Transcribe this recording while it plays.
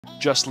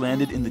Just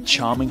landed in the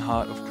charming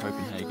heart of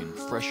Copenhagen,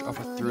 fresh off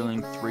a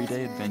thrilling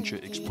 3-day adventure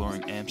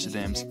exploring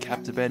Amsterdam's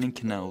captivating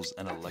canals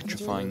and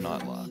electrifying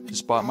nightlife.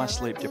 Despite my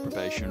sleep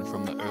deprivation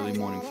from the early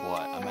morning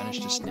flight, I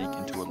managed to sneak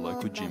into a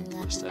local gym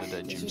for a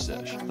Saturday gym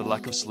sesh. The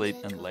lack of sleep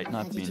and late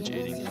night binge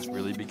eating has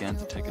really begun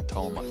to take a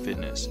toll on my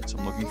fitness, so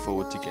I'm looking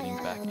forward to getting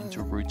back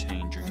into a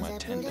routine during my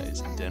 10 days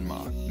in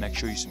Denmark. Make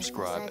sure you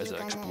subscribe as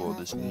I explore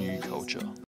this new culture.